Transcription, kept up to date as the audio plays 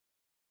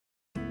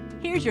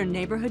Here's your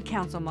Neighborhood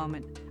Council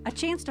moment, a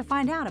chance to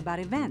find out about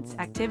events,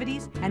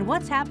 activities, and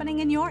what's happening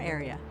in your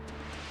area.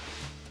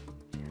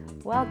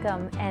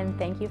 Welcome, and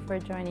thank you for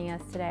joining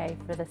us today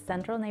for the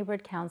Central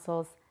Neighborhood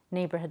Council's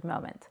Neighborhood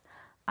Moment.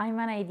 I'm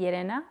Ana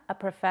Irena, a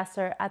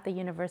professor at the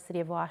University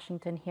of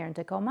Washington here in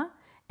Tacoma,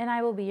 and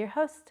I will be your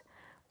host.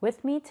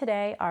 With me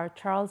today are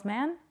Charles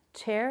Mann,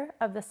 Chair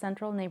of the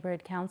Central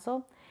Neighborhood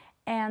Council,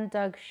 and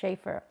Doug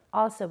Schaefer,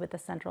 also with the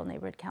Central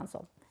Neighborhood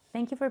Council.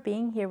 Thank you for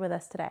being here with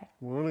us today.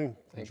 Morning,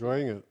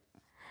 enjoying it.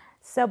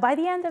 So by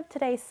the end of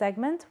today's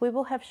segment, we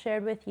will have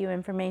shared with you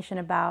information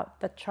about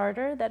the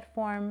charter that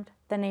formed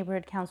the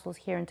neighborhood councils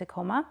here in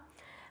Tacoma,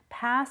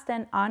 past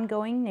and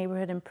ongoing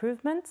neighborhood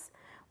improvements.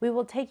 We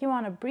will take you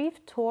on a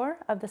brief tour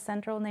of the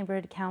Central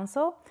Neighborhood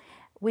Council.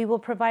 We will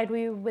provide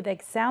you with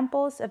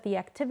examples of the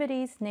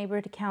activities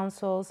neighborhood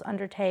councils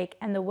undertake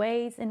and the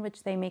ways in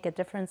which they make a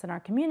difference in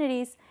our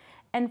communities.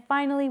 And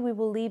finally, we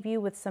will leave you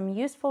with some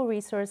useful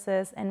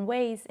resources and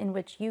ways in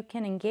which you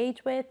can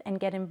engage with and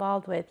get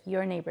involved with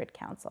your neighborhood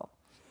council.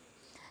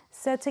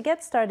 So to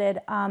get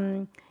started,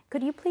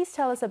 could you please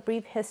tell us a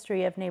brief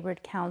history of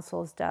neighborhood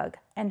councils, Doug,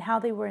 and how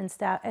they were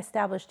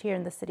established here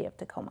in the city of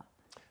Tacoma?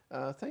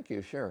 Thank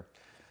you, sure.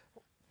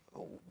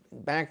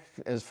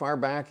 As far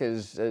back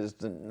as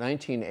the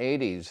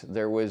 1980s,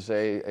 there was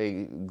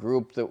a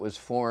group that was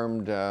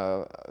formed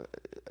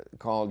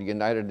called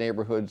United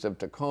Neighborhoods of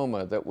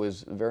Tacoma that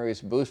was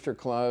various booster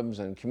clubs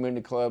and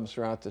community clubs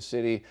throughout the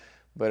city,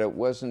 but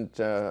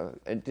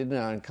it did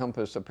not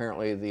encompass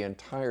apparently the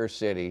entire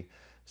city.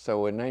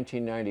 So in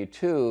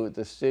 1992,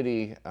 the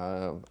city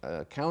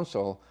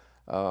council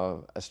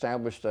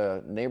established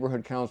a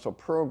neighborhood council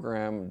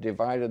program,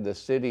 divided the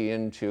city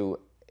into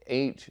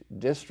 8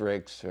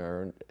 districts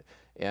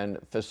and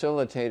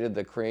facilitated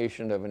the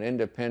creation of an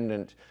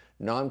independent,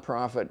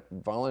 nonprofit,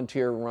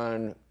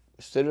 volunteer-run,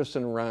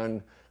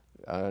 citizen-run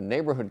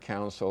neighborhood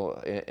council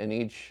in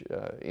each,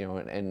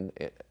 and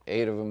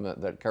 8 of them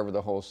that cover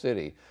the whole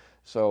city.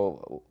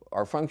 So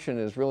our function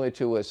is really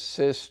to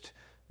assist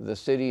the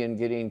city in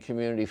getting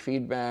community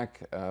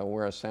feedback.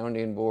 We're a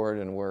sounding board,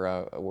 and we're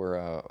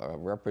a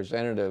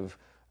representative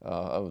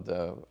of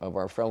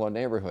our fellow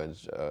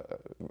neighborhoods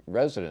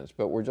residents,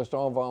 but we're just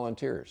all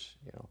volunteers,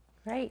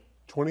 Right.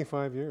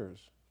 25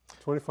 years.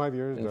 25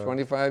 years. In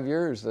 25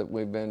 years that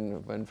we've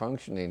been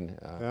functioning.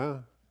 Yeah,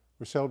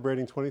 we're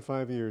celebrating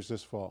 25 years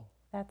this fall.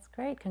 That's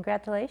great.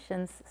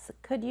 Congratulations. So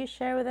could you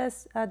share with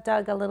us,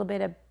 Doug, a little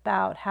bit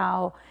about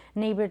how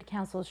neighborhood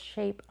councils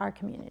shape our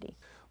community?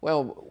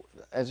 Well,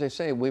 as I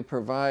say, we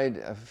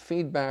provide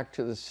feedback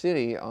to the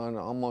city on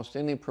almost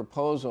any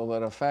proposal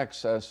that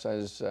affects us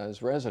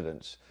as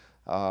residents.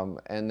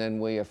 And then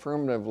we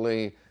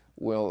affirmatively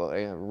will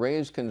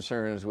raise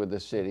concerns with the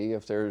city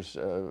if there's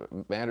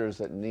matters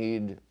that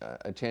need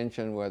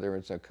attention, whether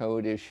it's a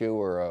code issue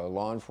or a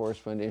law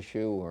enforcement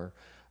issue or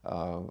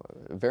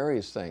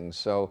various things.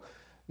 So,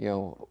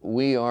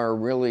 we are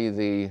really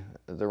the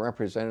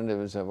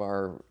representatives of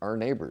our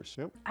neighbors.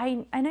 Yep.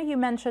 I know you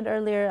mentioned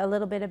earlier a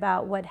little bit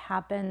about what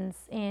happens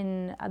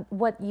in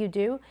what you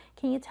do.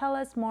 Can you tell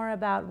us more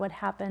about what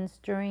happens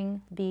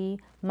during the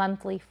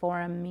monthly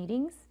forum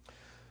meetings?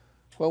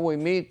 Well, we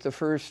meet the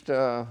first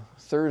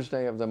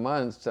Thursday of the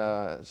month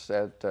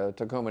at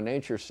Tacoma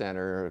Nature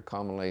Center,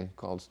 commonly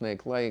called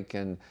Snake Lake,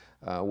 and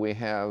we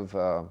have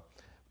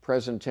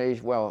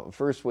presentation. Well,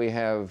 first we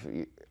have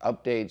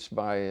updates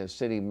by a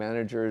city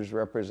manager's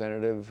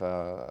representative,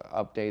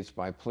 updates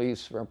by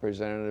police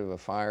representative, a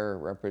fire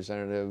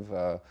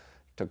representative,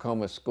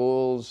 Tacoma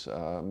schools,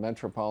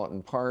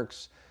 metropolitan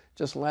parks.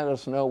 Just let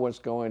us know what's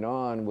going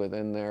on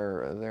within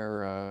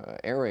their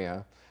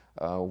area.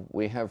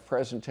 We have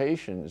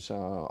presentations,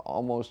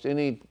 almost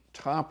any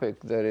topic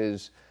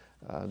that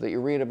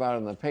you read about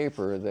in the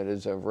paper that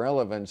is of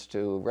relevance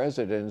to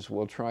residents.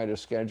 We'll try to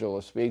schedule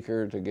a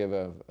speaker to give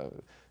a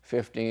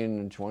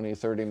 15, 20,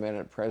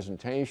 30-minute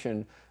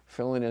presentation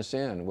filling us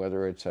in,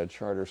 whether it's a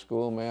charter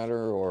school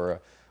matter or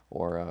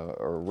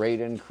a rate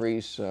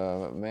increase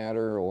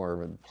matter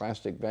or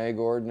plastic bag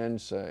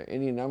ordinance,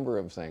 any number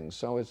of things.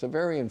 So it's a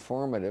very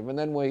informative. And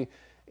then we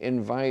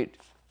invite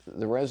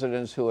the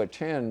residents who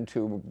attend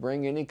to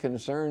bring any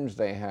concerns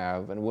they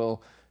have, and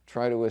we'll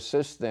try to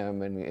assist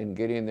them in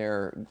getting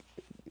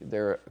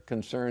their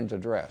concerns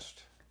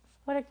addressed.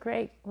 What a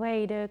great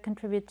way to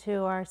contribute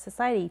to our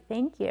society.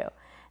 Thank you.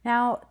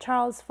 Now,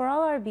 Charles, for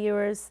all our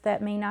viewers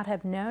that may not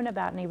have known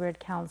about neighborhood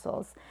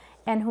councils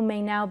and who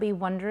may now be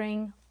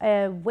wondering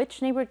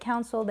which neighborhood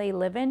council they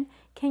live in,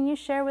 can you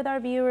share with our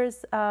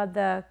viewers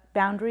the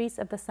boundaries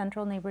of the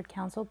Central Neighborhood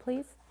Council,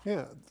 please?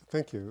 Yeah,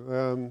 thank you.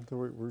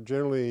 We're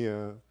generally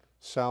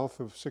south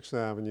of 6th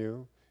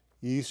Avenue,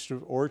 east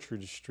of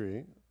Orchard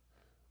Street,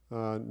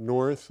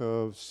 north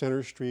of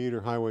Center Street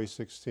or Highway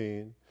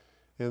 16.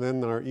 And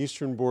then our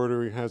eastern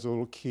border has a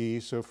little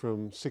key, so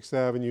from 6th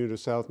Avenue to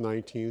South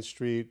 19th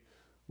Street,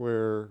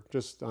 we're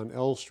just on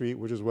L Street,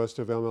 which is west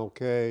of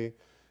MLK,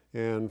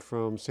 and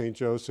from St.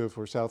 Joseph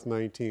or South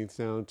 19th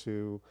down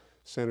to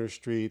Center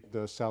Street,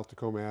 the South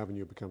Tacoma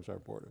Avenue becomes our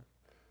border.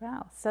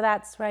 Wow, so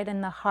that's right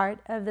in the heart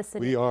of the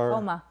city We of are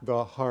Tacoma.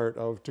 the heart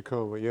of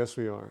Tacoma. Yes,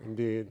 we are,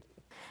 indeed.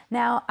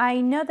 Now,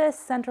 I know the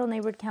Central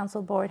Neighborhood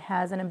Council Board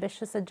has an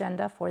ambitious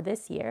agenda for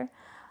this year.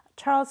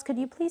 Charles, could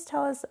you please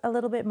tell us a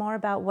little bit more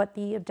about what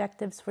the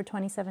objectives for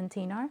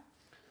 2017 are?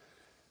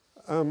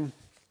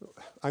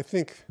 I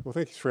think, well,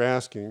 thank you for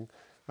asking.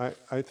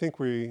 I think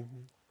a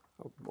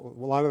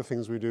lot of the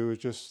things we do is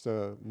just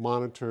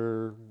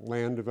monitor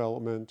land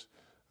development.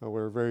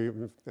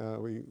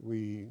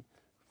 We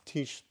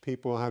teach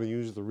people how to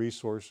use the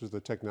resources, the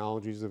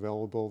technologies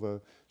available. The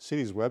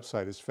city's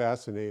website is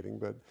fascinating,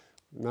 but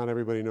not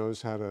everybody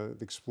knows how to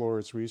explore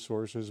its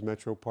resources.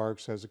 Metro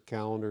Parks has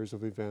calendars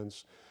of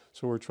events.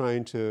 So we're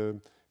trying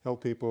to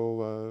help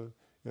people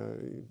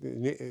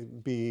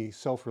be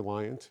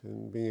self-reliant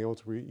and being able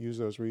to use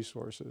those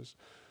resources.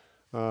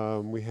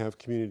 We have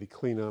community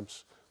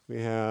cleanups.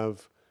 We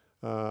have,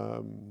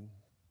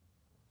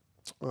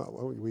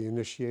 we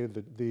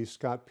initiated the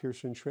Scott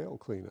Pearson Trail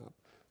cleanup.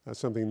 That's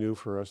something new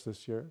for us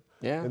this year.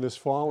 Yeah. And this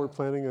fall we're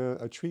planning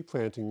a tree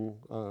planting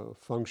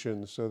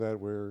function so that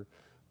we're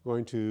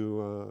going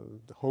to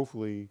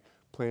hopefully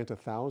plant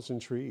 1,000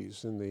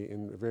 trees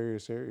in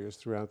various areas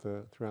throughout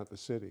the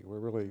city. We're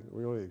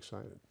really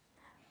excited.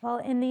 Well,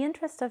 in the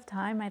interest of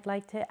time, I'd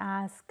like to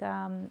ask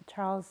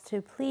Charles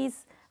to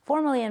please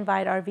formally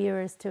invite our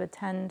viewers to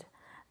attend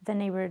the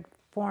neighborhood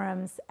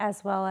forums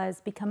as well as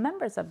become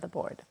members of the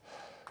board.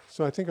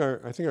 So I think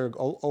our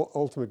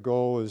ultimate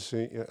goal is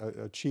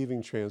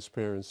achieving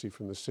transparency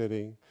from the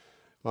city,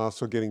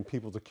 also getting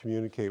people to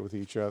communicate with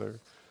each other.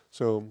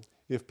 So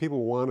if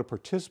people want to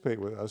participate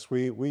with us,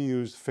 we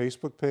use the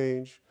Facebook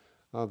page.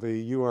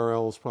 The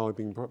URL is probably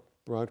being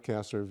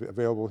broadcast or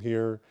available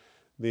here.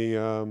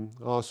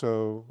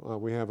 Also,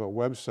 we have a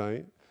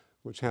website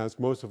which has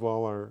most of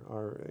all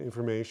our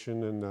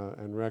information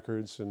and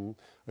records and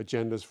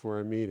agendas for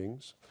our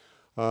meetings.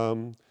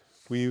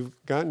 We've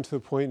gotten to the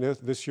point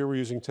this year we're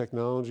using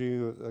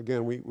technology.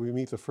 Again, we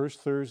meet the first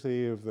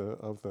Thursday of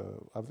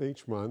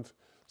each month,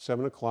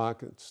 7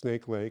 o'clock at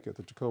Snake Lake at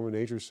the Tacoma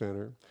Nature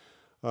Center.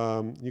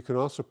 You can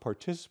also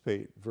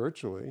participate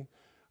virtually.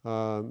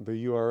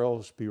 The URL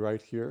will be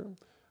right here.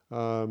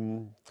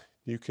 Someone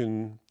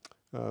can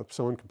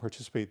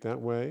participate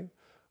that way.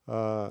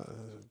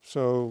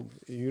 So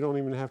you don't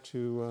even have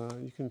to,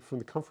 you can, from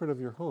the comfort of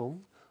your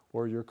home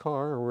or your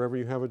car or wherever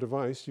you have a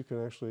device, you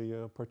can actually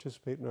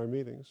participate in our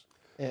meetings.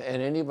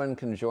 And anyone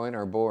can join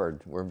our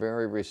board. We're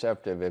very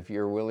receptive. If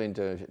you're willing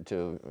to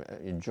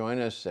join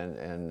us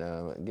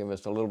and give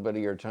us a little bit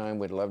of your time,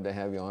 we'd love to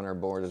have you on our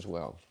board as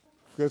well.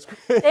 That's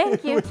great.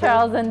 Thank you,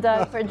 Charles and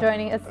Doug, for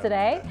joining us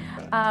today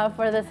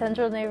for the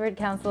Central Neighborhood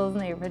Council's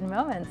Neighborhood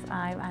Moments.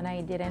 I'm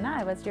Ana Idirena,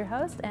 I was your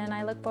host, and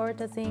I look forward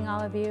to seeing all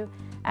of you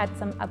at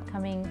some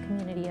upcoming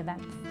community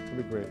events. It'll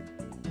be great.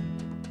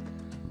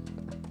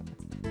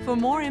 For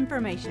more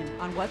information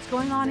on what's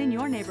going on in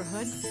your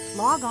neighborhood,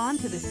 log on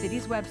to the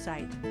city's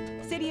website,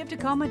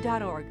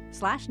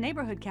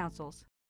 cityoftacoma.org/neighborhoodcouncils.